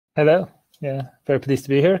Hello. Yeah, very pleased to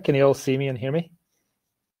be here. Can you all see me and hear me?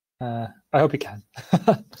 I hope you can.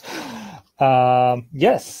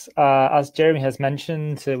 Yes, as Jeremy has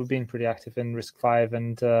mentioned, we've been pretty active in RISC-V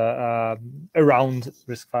and around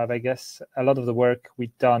RISC-V, I guess. A lot of the work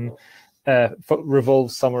we've done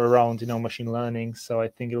revolves somewhere around, machine learning. So I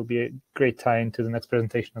think it'll be a great tie into the next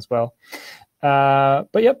presentation as well.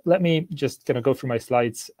 But yep, let me just kind of go through my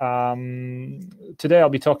slides. Today I'll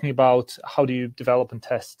be talking about how do you develop and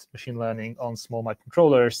test machine learning on small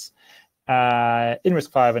microcontrollers in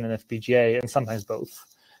RISC-V and in FPGA, and sometimes both.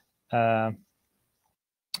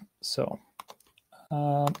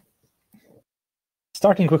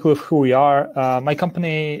 Starting quickly with who we are, my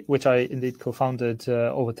company, which I indeed co-founded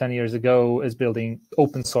over 10 years ago, is building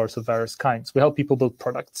open source of various kinds. We help people build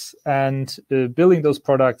products, and building those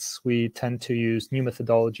products, we tend to use new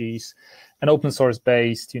methodologies and open source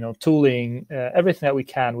based, tooling, everything that we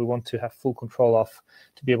can. We want to have full control of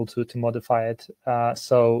to be able to modify it.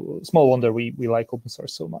 So small wonder we like open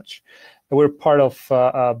source so much. We're part of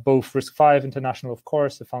both RISC-V International, of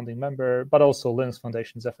course, a founding member, but also Linux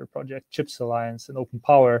Foundation's Zephyr project, Chips Alliance, and Open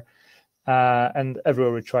Power. And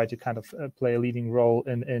everywhere we try to kind of play a leading role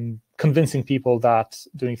in convincing people that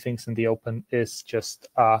doing things in the open is just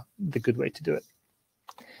the good way to do it.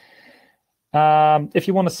 If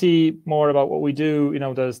you want to see more about what we do,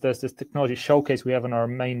 there's this technology showcase we have on our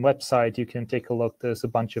main website. You can take a look. There's a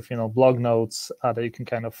bunch of blog notes that you can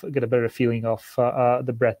kind of get a better feeling of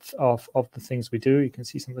the breadth of the things we do. You can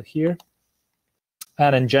see some of it here.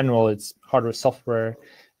 And in general, it's hardware, software,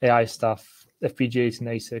 AI stuff, FPGAs and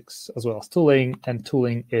ASICs, as well as tooling. And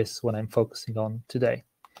tooling is what I'm focusing on today.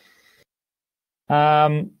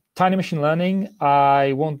 Tiny machine learning,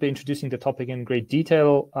 I won't be introducing the topic in great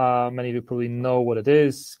detail. Many of you probably know what it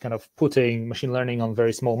is, kind of putting machine learning on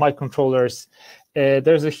very small microcontrollers.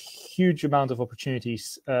 There's a huge amount of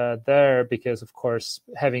opportunities there because, of course,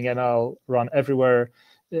 having ML run everywhere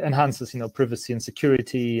enhances, privacy and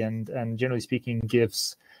security, and generally speaking,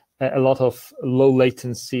 gives a lot of low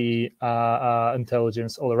latency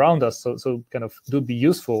intelligence all around us. So kind of it would be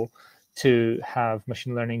useful to have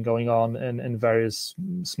machine learning going on in various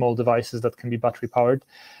small devices that can be battery powered.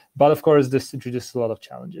 But of course, this introduces a lot of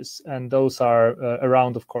challenges. And those are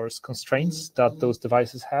around, of course, constraints that those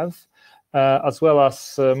devices have, as well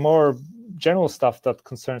as more general stuff that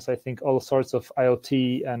concerns, I think, all sorts of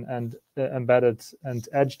IoT and embedded and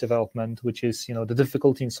edge development, which is, the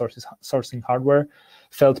difficulty in sourcing hardware,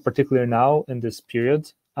 felt particularly now in this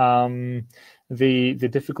period. The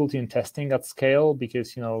difficulty in testing at scale,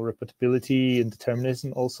 because repeatability and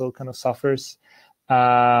determinism also kind of suffers.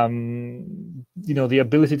 The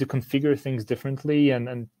ability to configure things differently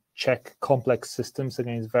and check complex systems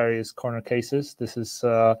against various corner cases. This is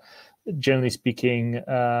generally speaking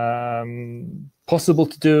possible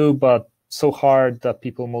to do, but so hard that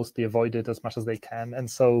people mostly avoid it as much as they can. And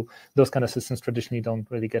so those kind of systems traditionally don't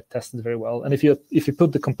really get tested very well. And if you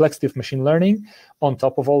put the complexity of machine learning on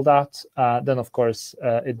top of all that, then of course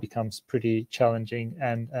it becomes pretty challenging.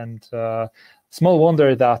 And small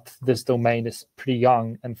wonder that this domain is pretty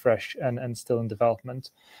young and fresh and still in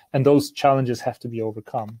development. And those challenges have to be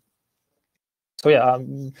overcome. So yeah,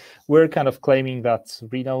 we're kind of claiming that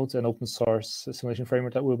Renode, an open source simulation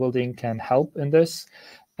framework that we're building, can help in this.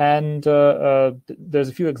 And there's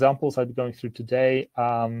a few examples I'll be going through today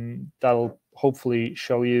that'll hopefully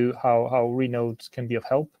show you how Renode can be of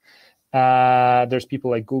help. There's people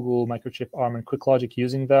like Google, Microchip, ARM, and QuickLogic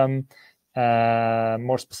using them.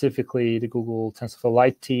 More specifically, the Google TensorFlow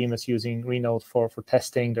Lite team is using Renode for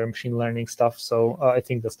testing their machine learning stuff. So I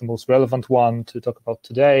think that's the most relevant one to talk about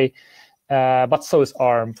today. But so is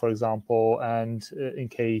ARM, for example. And in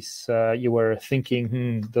case you were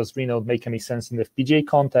thinking, does Renode make any sense in the FPGA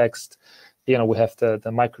context? We have the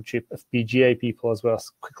Microchip FPGA people, as well as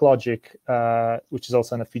QuickLogic, which is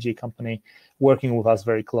also an FPGA company, working with us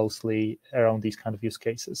very closely around these kind of use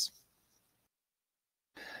cases.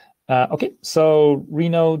 Okay, so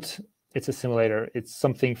Renode, it's a simulator. It's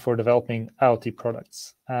something for developing IoT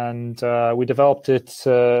products. And we developed it,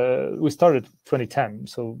 we started 2010,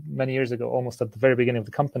 so many years ago, almost at the very beginning of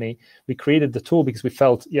the company. We created the tool because we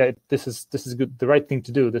felt, yeah, this is good, the right thing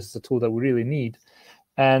to do. This is a tool that we really need.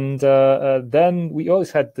 And then we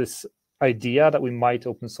always had this idea that we might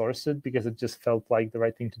open source it because it just felt like the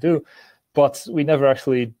right thing to do. But we never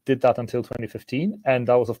actually did that until 2015. And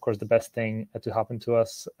that was, of course, the best thing to happen to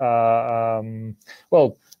us. Tied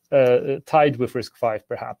with RISC-V,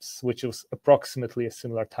 perhaps, which was approximately a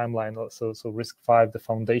similar timeline. So RISC-V, the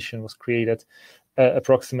foundation, was created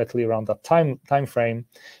approximately around that time frame.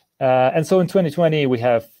 And so in 2020, we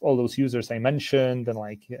have all those users I mentioned, and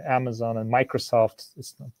like Amazon and Microsoft.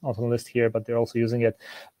 It's not on the list here, but they're also using it.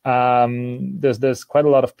 There's quite a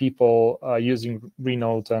lot of people using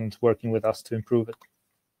Renode and working with us to improve it.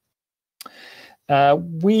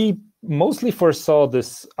 We mostly foresaw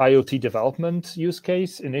this IoT development use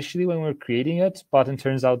case initially when we were creating it, but it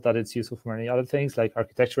turns out that it's useful for many other things like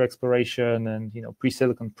architecture exploration and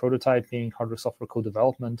pre-silicon prototyping, hardware software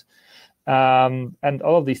co-development, and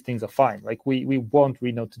all of these things are fine. Like we want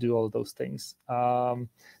Renode to do all of those things. And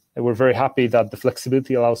we're very happy that the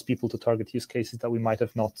flexibility allows people to target use cases that we might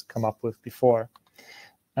have not come up with before.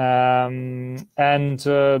 How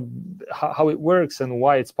it works and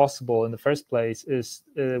why it's possible in the first place is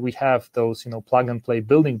we have those plug and play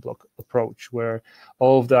building block approach where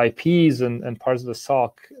all of the IPs and parts of the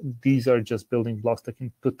SoC, these are just building blocks that can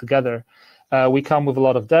put together. We come with a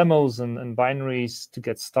lot of demos and binaries to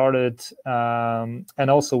get started, and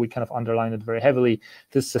also we kind of underline it very heavily.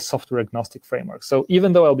 This is a software agnostic framework. So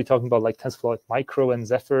even though I'll be talking about like TensorFlow Lite Micro and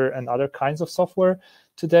Zephyr and other kinds of software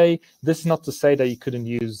today, this is not to say that you couldn't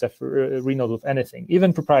use Zephyr Renode with anything,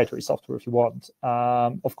 even proprietary software if you want.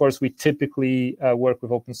 Of course, we typically work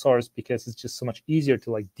with open source because it's just so much easier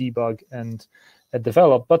to like debug and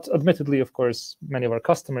develop. But admittedly, of course, many of our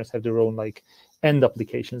customers have their own like end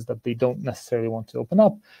applications that they don't necessarily want to open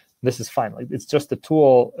up. This is fine. Like it's just a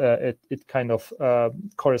tool. It kind of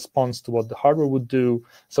corresponds to what the hardware would do.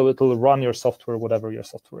 So it'll run your software, whatever your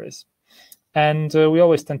software is. And we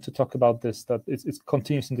always tend to talk about this, that it's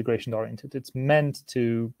continuous integration oriented. It's meant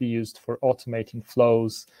to be used for automating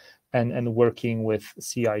flows and working with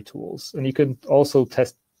CI tools. And you can also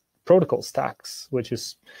test protocol stacks, which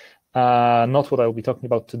is not what I will be talking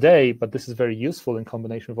about today, but this is very useful in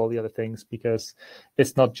combination with all the other things because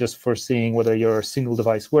it's not just for seeing whether your single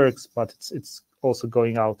device works, but it's also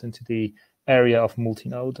going out into the area of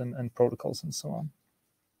multi-node and protocols and so on.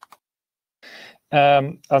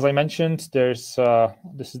 As I mentioned, there's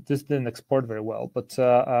this didn't export very well,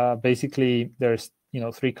 but basically there's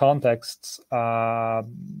three contexts.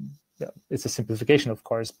 It's a simplification, of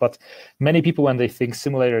course, but many people when they think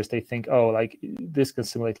simulators, they think, oh, like this can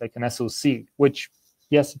simulate like an SoC, which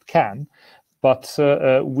yes, it can. But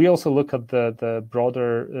we also look at the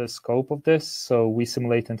broader scope of this. So we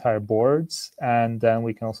simulate entire boards, and then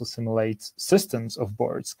we can also simulate systems of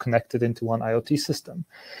boards connected into one IoT system.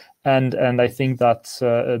 And I think that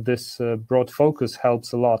this broad focus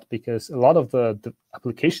helps a lot because a lot of the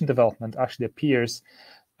application development actually appears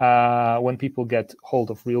when people get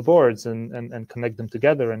hold of real boards and connect them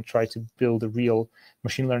together and try to build a real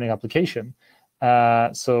machine learning application.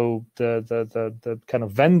 So the kind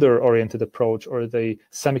of vendor-oriented approach or the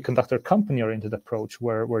semiconductor company-oriented approach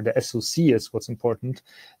where the SoC is what's important,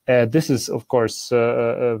 this is, of course,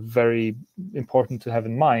 very important to have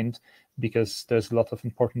in mind because there's a lot of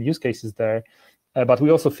important use cases there. But we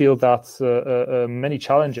also feel that many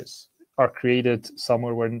challenges are created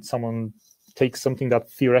somewhere when someone takes something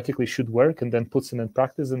that theoretically should work and then puts it in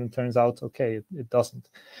practice, and it turns out, okay, it doesn't.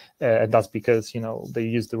 And that's because, they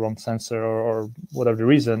use the wrong sensor or whatever the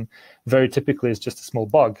reason. Very typically, it's just a small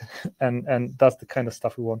bug. And that's the kind of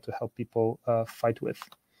stuff we want to help people fight with.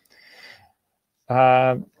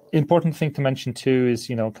 Important thing to mention, too, is,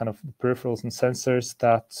 kind of the peripherals and sensors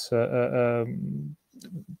that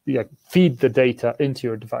feed the data into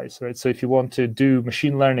your device, right? So if you want to do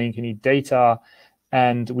machine learning, you need data,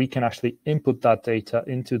 and we can actually input that data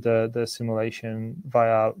into the simulation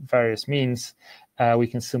via various means. We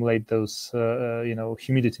can simulate those,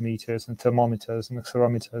 humidity meters and thermometers and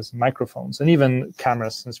accelerometers and microphones and even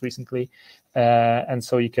cameras since recently. And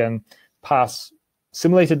so you can pass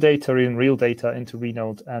simulated data in real data into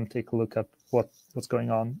Renode and take a look at what's going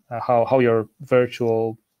on, how your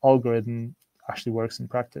virtual algorithm actually works in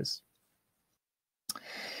practice.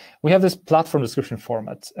 We have this platform description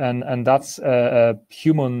format, and that's a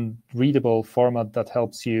human-readable format that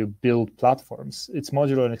helps you build platforms. It's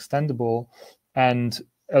modular and extendable and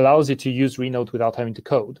allows you to use Renode without having to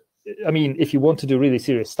code. I mean, if you want to do really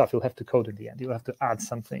serious stuff, you'll have to code in the end. You'll have to add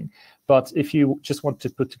something. But if you just want to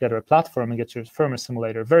put together a platform and get your firmware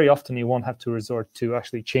simulator, very often you won't have to resort to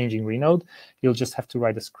actually changing Renode. You'll just have to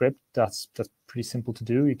write a script. That's pretty simple to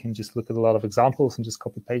do. You can just look at a lot of examples and just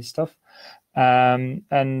copy-paste stuff. And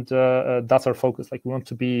that's our focus. Like, we want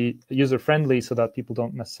to be user-friendly so that people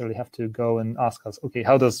don't necessarily have to go and ask us, okay,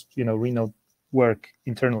 how does Renode work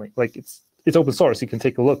internally? Like, it's open source. You can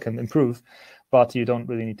take a look and improve, but you don't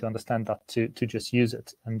really need to understand that to just use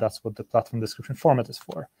it. And that's what the platform description format is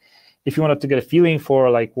for. If you wanted to get a feeling for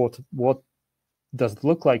like what does it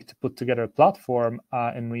look like to put together a platform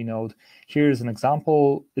in Renode? Here's an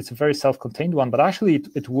example. It's a very self-contained one, but actually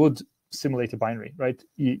it would simulate a binary, right?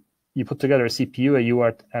 You put together a CPU, a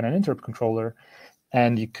UART, and an interrupt controller,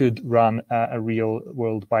 and you could run a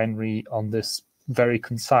real-world binary on this very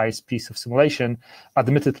concise piece of simulation.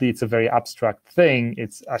 Admittedly, it's a very abstract thing.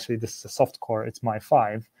 It's actually, this is a soft core. It's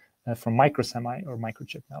Mi5 from Microsemi or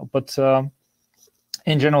Microchip now. But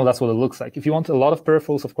in general, that's what it looks like. If you want a lot of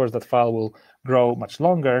peripherals, of course, that file will grow much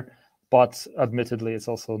longer, but admittedly, it's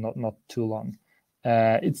also not too long.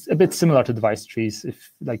 It's a bit similar to device trees.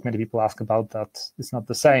 If, like, many people ask about that, it's not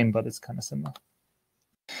the same, but it's kind of similar.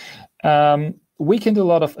 We can do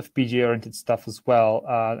a lot of FPGA-oriented stuff as well,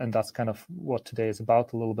 and that's kind of what today is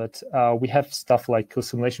about a little bit. We have stuff like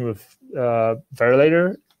co-simulation with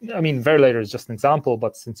Verilator. I mean, Verilator is just an example,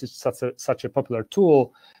 but since it's such a popular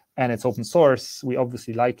tool and it's open source, we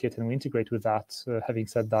obviously like it and we integrate with that. Having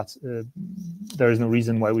said that, there is no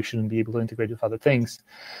reason why we shouldn't be able to integrate with other things.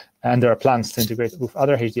 And there are plans to integrate with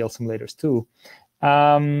other HDL simulators too.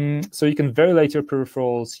 So you can verilate your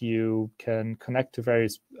peripherals, you can connect to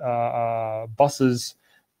various buses,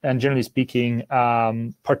 and generally speaking,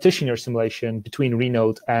 partition your simulation between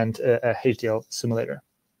Renode and a HDL simulator.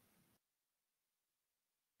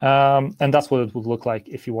 And that's what it would look like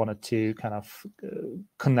if you wanted to kind of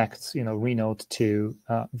connect, Renode to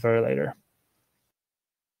Verilator.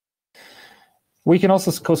 We can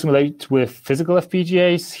also co-simulate with physical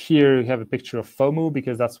FPGAs. Here we have a picture of FOMU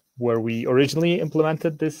because that's where we originally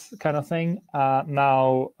implemented this kind of thing.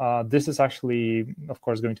 Now, this is actually, of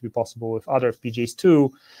course, going to be possible with other FPGAs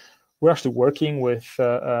too. We're actually working with,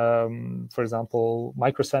 for example,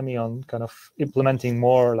 Microsemi on kind of implementing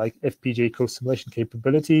more like FPGA co-simulation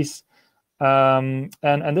capabilities. And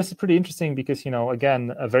this is pretty interesting because,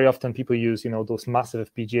 again, very often people use, those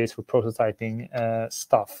massive FPGAs for prototyping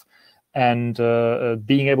stuff. And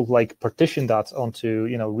being able to like partition that onto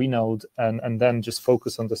Renode and then just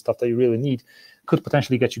focus on the stuff that you really need could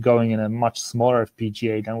potentially get you going in a much smaller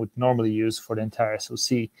FPGA than would normally use for the entire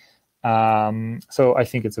SoC. So I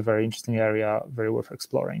think it's a very interesting area, very worth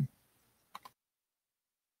exploring.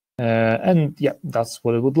 And yeah, that's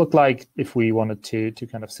what it would look like if we wanted to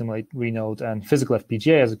kind of simulate Renode and physical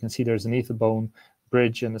FPGA. As you can see, there's an Etherphone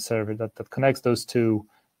bridge and a server that connects those two.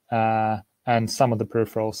 And some of the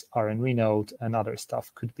peripherals are in Renode, and other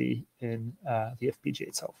stuff could be in the FPGA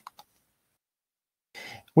itself.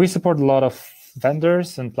 We support a lot of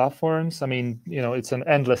vendors and platforms. I mean, it's an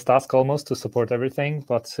endless task almost to support everything,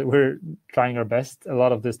 but we're trying our best. A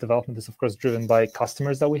lot of this development is, of course, driven by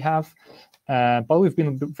customers that we have. But we've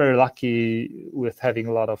been very lucky with having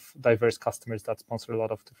a lot of diverse customers that sponsor a lot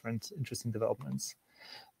of different interesting developments.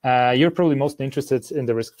 You're probably mostly interested in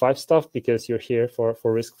the RISC-V stuff because you're here for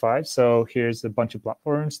RISC-V. So here's a bunch of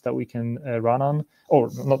platforms that we can run on, or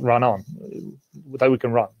not run on, that we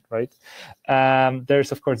can run, right?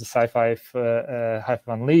 There's, of course, the Sci-Fi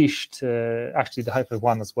Hyper Unleashed, actually the Hyper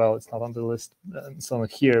 1 as well. It's not on the list, it's only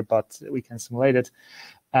here, but we can simulate it.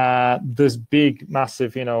 This big,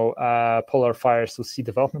 massive, Polar Fire SoC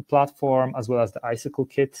development platform, as well as the Icicle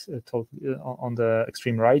kit on the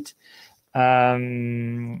extreme right.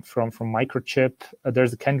 From Microchip,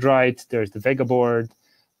 there's the Kendrite, there's the Vega board,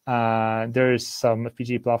 there's some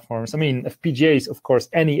FPGA platforms. I mean, FPGAs, of course,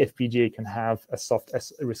 any FPGA can have a soft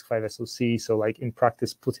RISC-V SoC. So, like in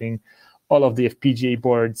practice, putting all of the FPGA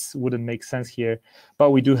boards wouldn't make sense here.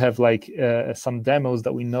 But we do have like some demos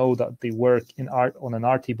that we know that they work on an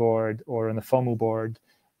RT board or on a FOMU board.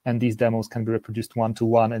 And these demos can be reproduced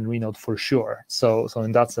one-to-one in Renode for sure. So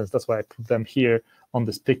in that sense, that's why I put them here on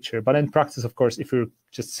this picture. But in practice, of course, if you're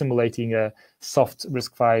just simulating a soft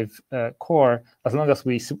RISC-V core, as long as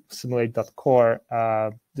we simulate that core,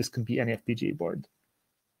 this could be any FPGA board.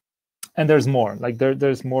 And there's more. Like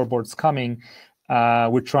there's more boards coming.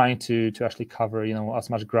 We're trying to actually cover as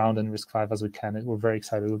much ground in RISC-V as we can. We're very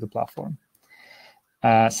excited with the platform.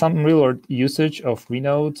 Some real-world usage of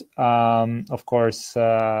Renode, of course,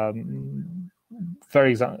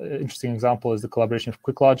 very interesting example is the collaboration with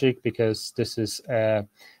QuickLogic, because this is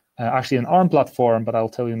actually an ARM platform, but I'll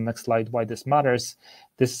tell you in the next slide why this matters.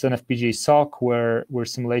 This is an FPGA SoC where we're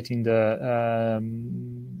simulating the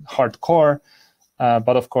hard core,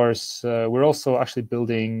 but of course, we're also actually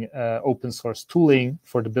building open source tooling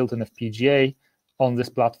for the built-in FPGA on this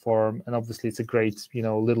platform, and obviously it's a great,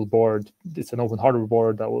 little board. It's an open hardware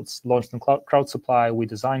board that was launched in Crowd Supply. We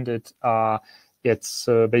designed it. It's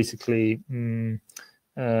basically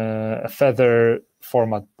a feather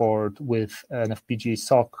format board with an FPGA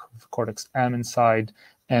SoC, with Cortex-M inside,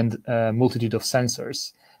 and a multitude of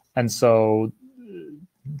sensors. And so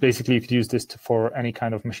basically you could use this for any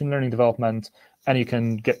kind of machine learning development, and you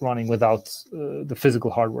can get running without the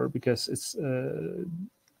physical hardware because it's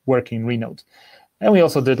working in Renode. And we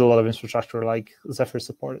also did a lot of infrastructure like Zephyr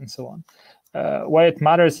support and so on. Why it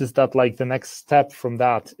matters is that like the next step from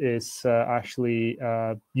that is actually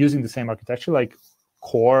using the same architecture, like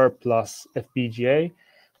Core plus FPGA,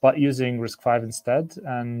 but using RISC-V instead.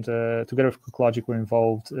 And together with QuickLogic, we're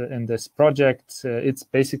involved in this project. It's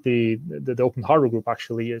basically the open hardware group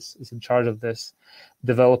actually is in charge of this,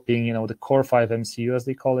 developing, you know, the Core-V MCU, as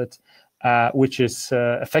they call it, which is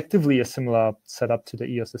effectively a similar setup to the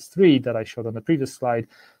EOS S3 that I showed on the previous slide,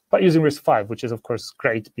 but using RISC-V, which is, of course,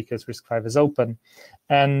 great because RISC-V is open.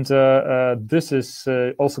 And this is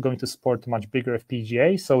also going to support a much bigger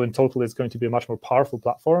FPGA. So in total, it's going to be a much more powerful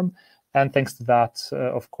platform. And thanks to that,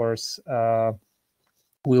 of course,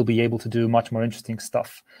 we'll be able to do much more interesting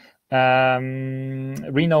stuff.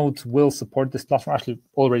 Renode will support this platform, actually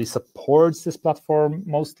already supports this platform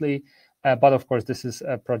mostly. But of course, this is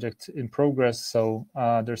a project in progress, so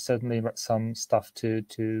there's certainly some stuff to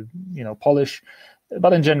polish.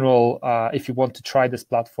 But in general, if you want to try this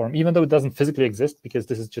platform, even though it doesn't physically exist, because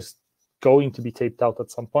this is just going to be taped out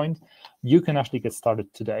at some point, you can actually get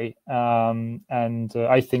started today. And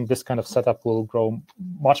I think this kind of setup will grow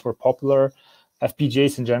much more popular.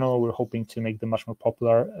 FPGAs in general, we're hoping to make them much more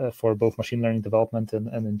popular for both machine learning development and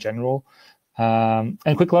in general. And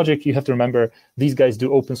QuickLogic, you have to remember, these guys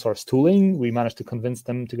do open source tooling. We managed to convince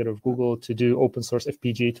them together with Google to do open source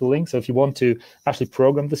FPGA tooling. So if you want to actually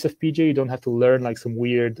program this FPGA, you don't have to learn like some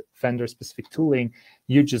weird vendor specific tooling.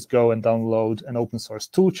 You just go and download an open source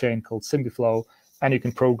toolchain called TensorFlow, and you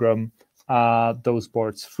can program those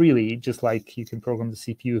boards freely, just like you can program the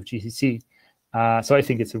CPU of GCC. So I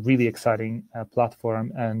think it's a really exciting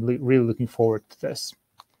platform, and really looking forward to this.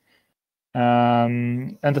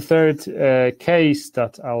 And the third case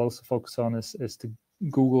that I'll also focus on is the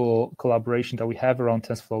Google collaboration that we have around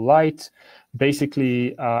TensorFlow Lite.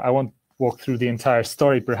 Basically, I won't walk through the entire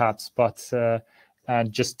story perhaps, but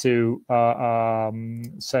just to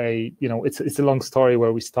say, it's a long story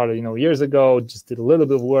where we started, years ago, just did a little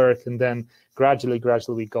bit of work, and then gradually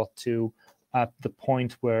we got to at the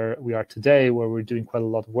point where we are today, where we're doing quite a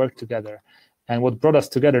lot of work together. And what brought us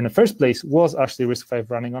together in the first place was actually RISC-V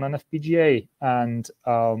running on an FPGA and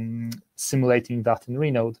simulating that in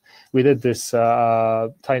Renode. We did this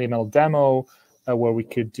TinyML demo where we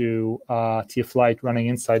could do TF Lite running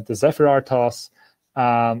inside the Zephyr RTOS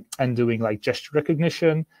and doing like gesture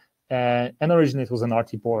recognition. And originally it was an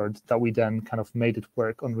RT board that we then kind of made it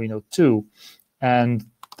work on Renode 2. And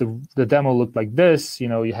the demo looked like this.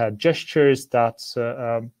 You had gestures that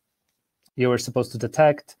you were supposed to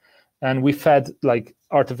detect. And we fed like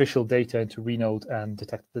artificial data into Renode and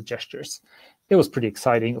detected the gestures. It was pretty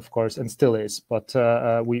exciting, of course, and still is, but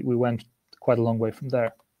we went quite a long way from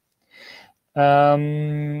there.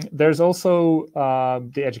 There's also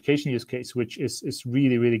the education use case, which is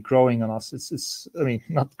really growing on us. It's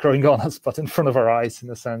not growing on us, but in front of our eyes in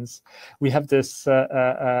a sense. We have this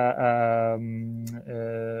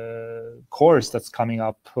course that's coming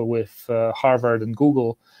up with Harvard and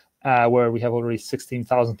Google, where we have already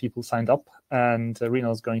 16,000 people signed up, and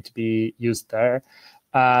Renode is going to be used there.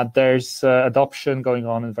 There's adoption going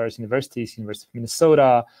on in various universities, University of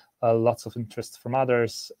Minnesota, lots of interest from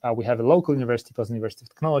others. We have a local university, Boston University of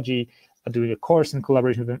Technology, doing a course in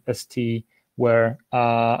collaboration with ST, where they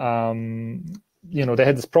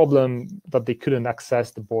had this problem that they couldn't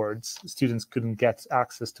access the boards. Students couldn't get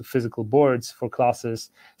access to physical boards for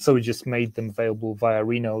classes, so we just made them available via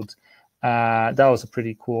Renode. That was a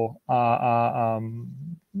pretty cool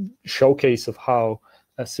showcase of how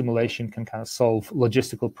a simulation can kind of solve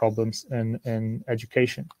logistical problems in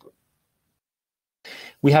education.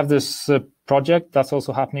 We have this project that's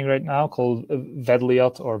also happening right now called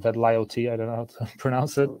VEDLIOT or VEDLIOT, I don't know how to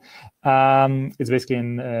pronounce it. It's basically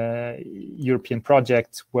a European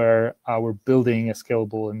project where we're building a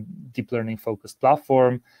scalable and deep learning focused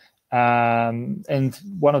platform. And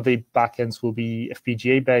one of the backends will be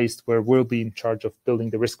FPGA based, where we'll be in charge of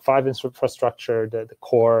building the RISC-V infrastructure, the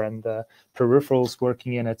core and the peripherals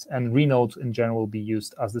working in it, and Renode in general will be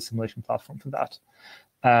used as the simulation platform for that.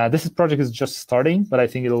 This project is just starting, but I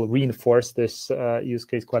think it'll reinforce this use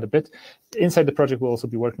case quite a bit. Inside the project, we'll also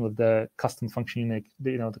be working with the custom function unit,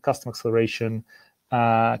 the custom acceleration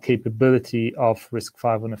capability of RISC-V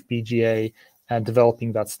on FPGA, and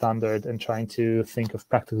developing that standard and trying to think of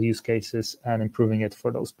practical use cases and improving it for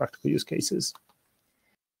those practical use cases.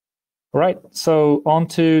 All right, so on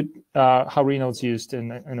to how Renode's used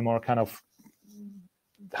in a more kind of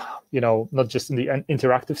not just in the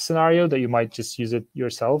interactive scenario that you might just use it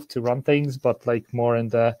yourself to run things, but like more in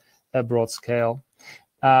the broad scale.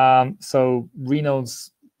 So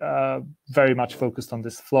Renode's very much focused on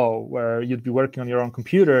this flow where you'd be working on your own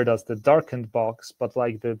computer, that's the darkened box, but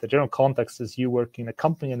like the general context is you working in a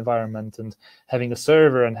company environment and having a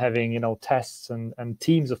server and having, tests and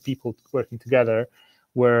teams of people working together,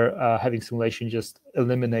 where having simulation just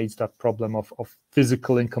eliminates that problem of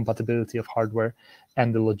physical incompatibility of hardware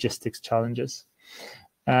and the logistics challenges.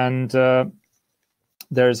 And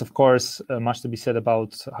there's, of course, much to be said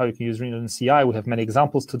about how you can use Renode in CI. We have many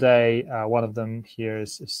examples today. One of them here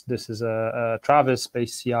is this is a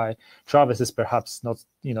Travis-based CI. Travis is perhaps not,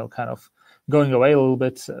 kind of going away a little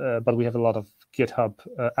bit, but we have a lot of GitHub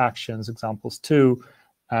actions examples too.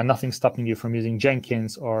 Nothing stopping you from using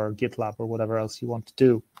Jenkins or GitLab or whatever else you want to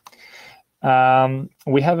do.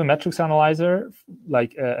 We have a metrics analyzer,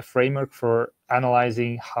 like a framework for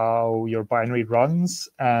analyzing how your binary runs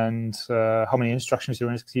and how many instructions you're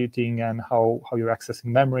executing and how you're accessing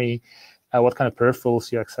memory, what kind of peripherals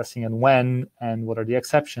you're accessing and when, and what are the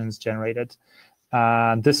exceptions generated.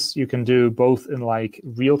 This you can do both in like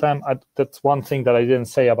real time. That's one thing that I didn't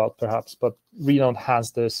say about perhaps, but Renode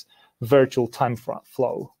has this virtual time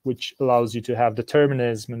flow, which allows you to have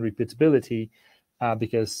determinism and repeatability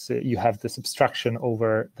because you have this abstraction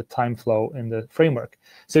over the time flow in the framework.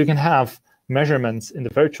 So you can have measurements in the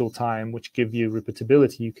virtual time, which give you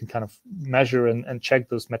repeatability. You can kind of measure and check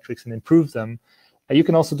those metrics and improve them. You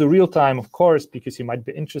can also do real time, of course, because you might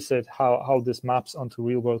be interested how this maps onto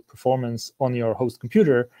real world performance on your host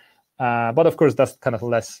computer. But of course, that's kind of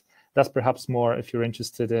less. That's perhaps more if you're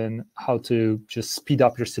interested in how to just speed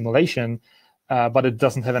up your simulation, but it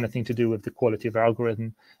doesn't have anything to do with the quality of your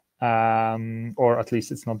algorithm, or at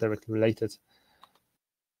least it's not directly related.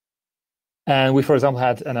 And we, for example,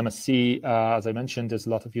 had an MSc, as I mentioned, there's a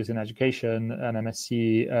lot of use in education, an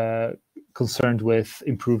MSc concerned with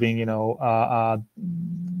improving,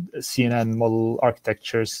 CNN model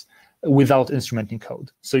architectures without instrumenting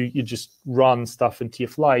code. So you just run stuff in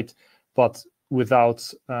TF Lite, but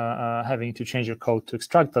without having to change your code to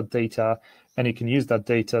extract that data, and you can use that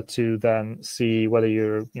data to then see whether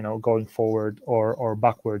you're going forward or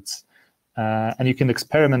backwards. And you can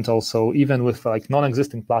experiment also even with like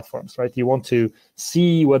non-existing platforms, right? You want to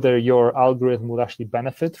see whether your algorithm would actually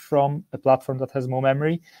benefit from a platform that has more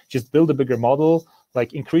memory. Just build a bigger model,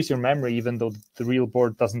 like increase your memory even though the real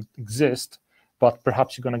board doesn't exist, but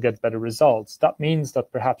perhaps you're going to get better results. That means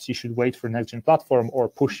that perhaps you should wait for a next-gen platform or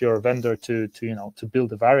push your vendor to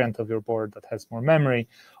build a variant of your board that has more memory,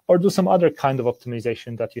 or do some other kind of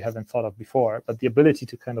optimization that you haven't thought of before. But the ability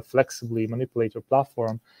to kind of flexibly manipulate your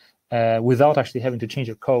platform without actually having to change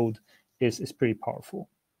your code is pretty powerful.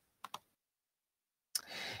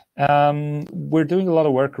 We're doing a lot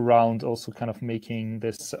of work around also kind of making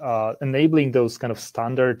this, enabling those kind of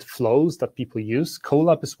standard flows that people use.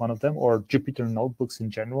 Colab is one of them, or Jupyter notebooks in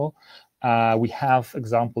general. We have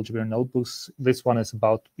example Jupyter notebooks. This one is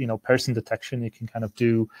about person detection. You can kind of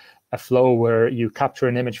do a flow where you capture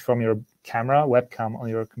an image from your camera, webcam on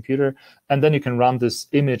your computer, and then you can run this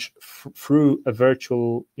image through a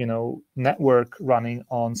virtual network running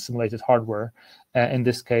on simulated hardware. In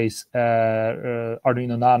this case,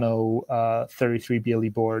 Arduino Nano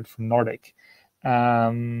 33BLE board from Nordic,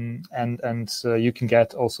 and you can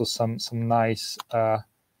get also some nice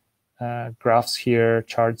graphs here,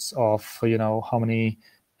 charts of how many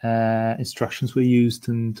instructions we used,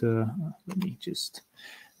 and let me just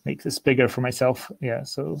make this bigger for myself. Yeah,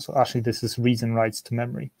 so actually this is reads and writes to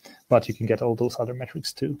memory, but you can get all those other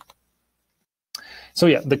metrics too. So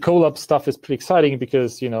yeah, the Colab stuff is pretty exciting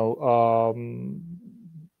because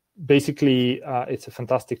basically it's a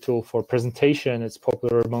fantastic tool for presentation. It's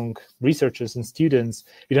popular among researchers and students.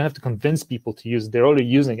 You don't have to convince people to use it. They're already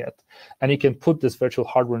using it. And you can put this virtual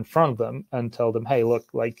hardware in front of them and tell them, hey,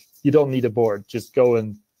 look, like you don't need a board. Just go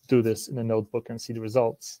and do this in a notebook and see the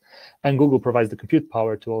results. And Google provides the compute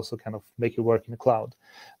power to also kind of make it work in the cloud.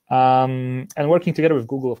 And working together with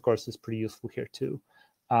Google, of course, is pretty useful here too.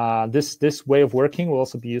 This way of working will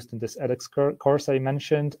also be used in this edX course I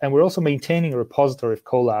mentioned. And we're also maintaining a repository of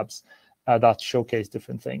collabs that showcase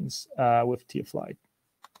different things with TF Lite.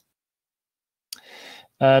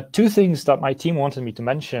 Two things that my team wanted me to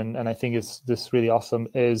mention, and I think this really awesome,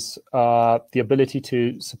 is the ability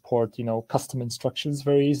to support custom instructions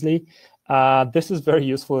very easily. This is very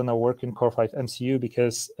useful in our work in Core-V MCU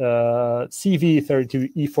because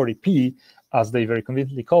CV32E40P, as they very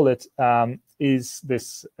conveniently call it, is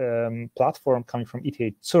this platform coming from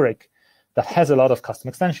ETH Zurich that has a lot of custom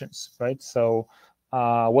extensions, right? So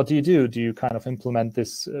what do you do? Do you kind of implement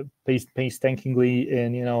this painstakingly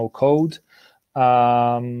in code?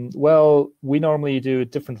 Well, we normally do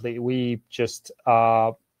it differently. We just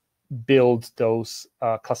build those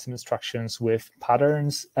custom instructions with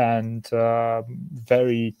patterns and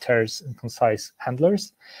very terse and concise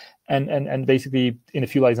handlers, and basically in a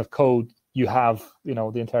few lines of code you have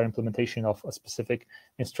the entire implementation of a specific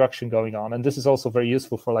instruction going on. And this is also very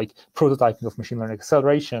useful for like prototyping of machine learning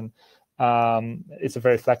acceleration. It's a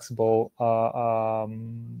very flexible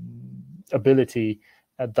ability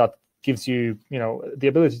that gives you, the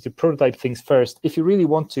ability to prototype things first. If you really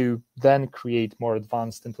want to then create more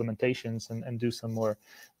advanced implementations and do some more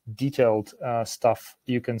detailed stuff,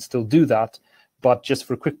 you can still do that. But just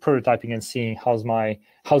for quick prototyping and seeing how's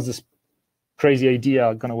this crazy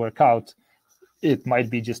idea going to work out, it might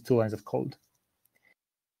be just 2 lines of code.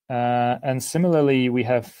 And similarly, we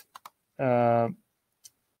have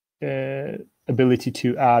ability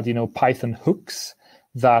to add, Python hooks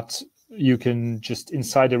that you can just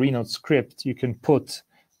inside a Renode script, you can put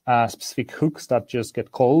specific hooks that just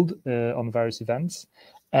get called on various events.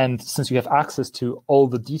 And since you have access to all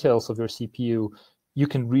the details of your CPU, you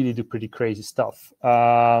can really do pretty crazy stuff.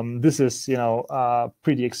 This is,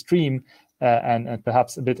 pretty extreme and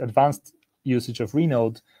perhaps a bit advanced usage of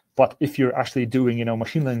Renode. But if you're actually doing,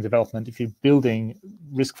 machine learning development, if you're building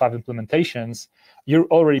RISC-V implementations, you're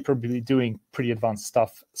already probably doing pretty advanced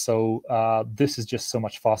stuff. So this is just so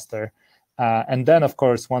much faster. And then, of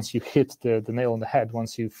course, once you hit the nail on the head,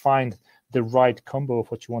 once you find the right combo of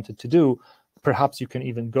what you wanted to do, perhaps you can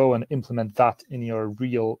even go and implement that in your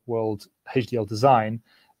real-world HDL design.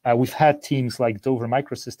 We've had teams like Dover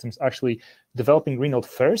Microsystems actually developing Renode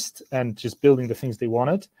first and just building the things they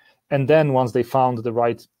wanted. And then once they found the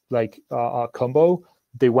right combo,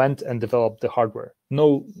 they went and developed the hardware.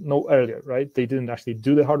 No earlier, right? They didn't actually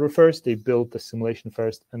do the hardware first. They built the simulation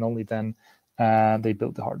first, and only then they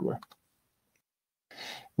built the hardware.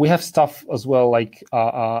 We have stuff as well like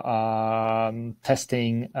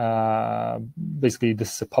testing. Basically,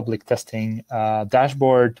 this is a public testing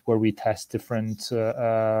dashboard where we test different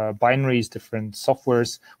binaries, different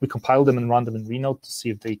softwares. We compile them and run them in Renode to see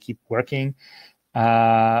if they keep working.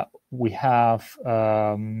 We have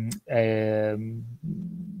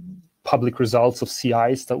public results of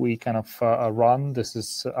CIs that we kind of run. This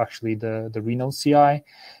is actually the Renode CI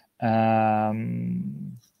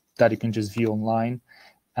that you can just view online.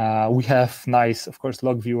 We have nice, of course,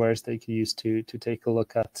 log viewers that you can use to take a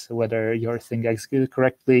look at whether your thing executed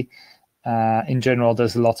correctly. In general,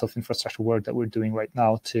 there's lots of infrastructure work that we're doing right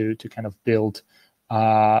now to kind of build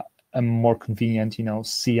a more convenient,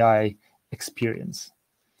 CI experience.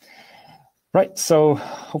 Right, so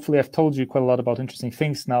hopefully I've told you quite a lot about interesting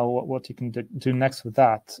things. Now, what you can do next with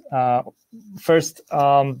that. First,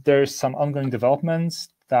 there's some ongoing developments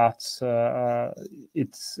that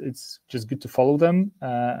it's just good to follow them.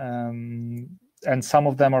 And some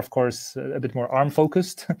of them are, of course, a bit more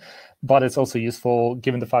ARM-focused, but it's also useful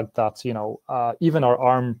given the fact that, even our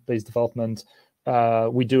ARM-based development,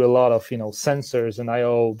 we do a lot of, sensors and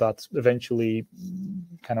I/O that eventually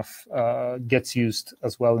kind of gets used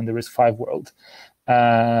as well in the RISC-V world.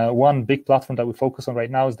 One big platform that we focus on right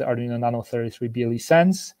now is the Arduino Nano 33 BLE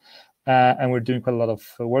Sense. And we're doing quite a lot of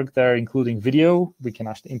work there, including video. We can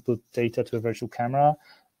actually input data to a virtual camera.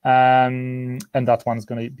 And that one's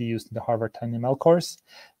going to be used in the Harvard TinyML course.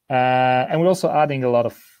 And we're also adding a lot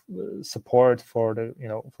of support for the,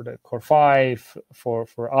 for the Core-V,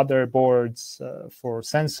 for other boards, for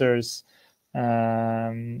sensors.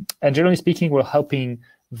 And generally speaking, we're helping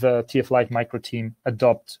the TF Lite Micro team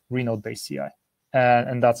adopt Renode-based CI.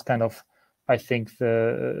 And that's kind of, I think,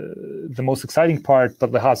 the most exciting part,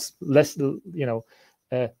 but that has less,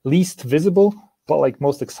 least visible, but like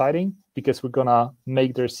most exciting, because we're gonna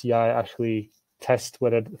make their CI actually test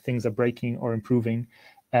whether things are breaking or improving,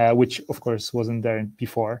 which of course wasn't there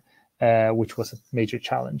before, which was a major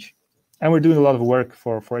challenge. And we're doing a lot of work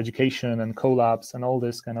for education and collabs and all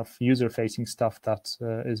this kind of user-facing stuff that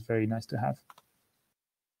is very nice to have.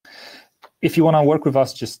 If you want to work with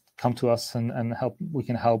us, just come to us and help. We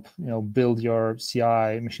can help build your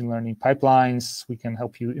CI machine learning pipelines. We can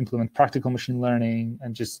help you implement practical machine learning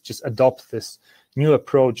and just adopt this new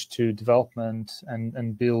approach to development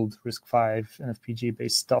and build RISC-V and FPGA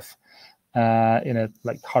based stuff in a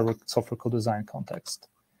hardware software co-design context.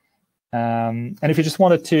 And if you just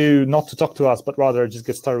wanted to not to talk to us, but rather just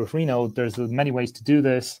get started with Renode, there's many ways to do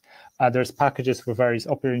this. There's packages for various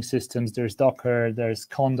operating systems. There's Docker. There's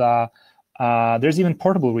Conda. There's even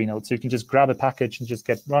portable Renode, so you can just grab a package and just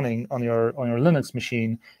get running on your Linux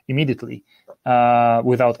machine immediately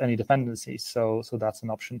without any dependencies. So that's an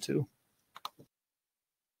option too.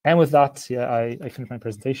 And with that, yeah, I finished my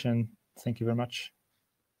presentation. Thank you very much.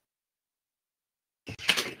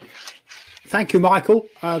 Thank you, Michael.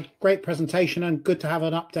 Great presentation, and good to have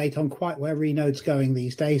an update on quite where Renode's going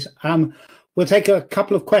these days. We'll take a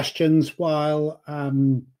couple of questions while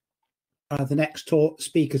the next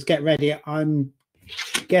speakers get ready. I'm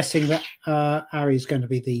guessing that Ari is going to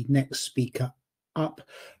be the next speaker up.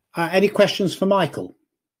 Any questions for Michael?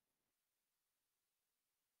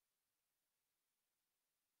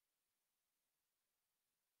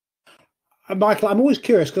 Michael, I'm always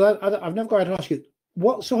curious because I've never got to ask you,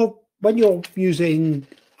 what sort of, when you're using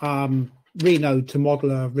Renode to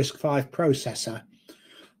model a RISC-V processor,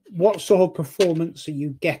 what sort of performance are you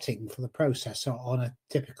getting for the processor on a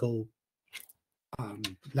typical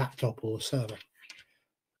laptop or server?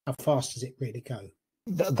 How fast does it really go?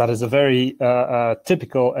 That is a very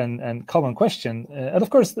typical and common question. And of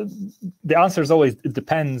course, the answer is always, it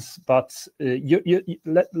depends, but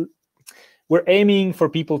we're aiming for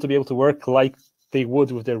people to be able to work like they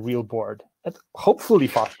would with their real board. Hopefully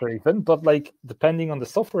faster even, but like depending on the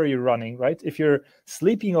software you're running, right? If you're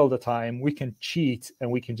sleeping all the time, we can cheat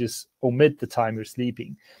and we can just omit the time you're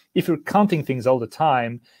sleeping. If you're counting things all the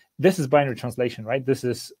time, this is binary translation, right? This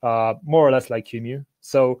is more or less like QEMU.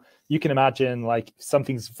 So you can imagine like if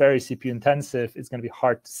something's very CPU intensive, it's going to be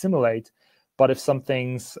hard to simulate. But if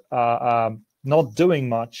something's not doing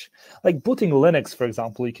much, like booting Linux, for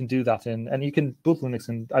example, you can do that and you can boot Linux.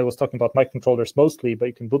 And I was talking about microcontrollers mostly, but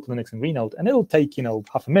you can boot Linux in Renode, and it'll take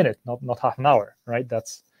half a minute, not half an hour, right?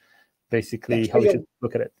 That's basically how you should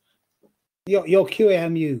look at it. Your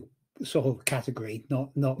QEMU sort of category,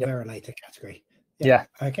 not very later category. Yeah.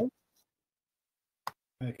 Okay.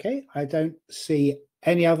 Okay. I don't see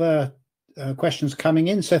any other questions coming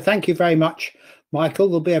in. So thank you very much, Michael.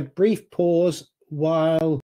 There'll be a brief pause while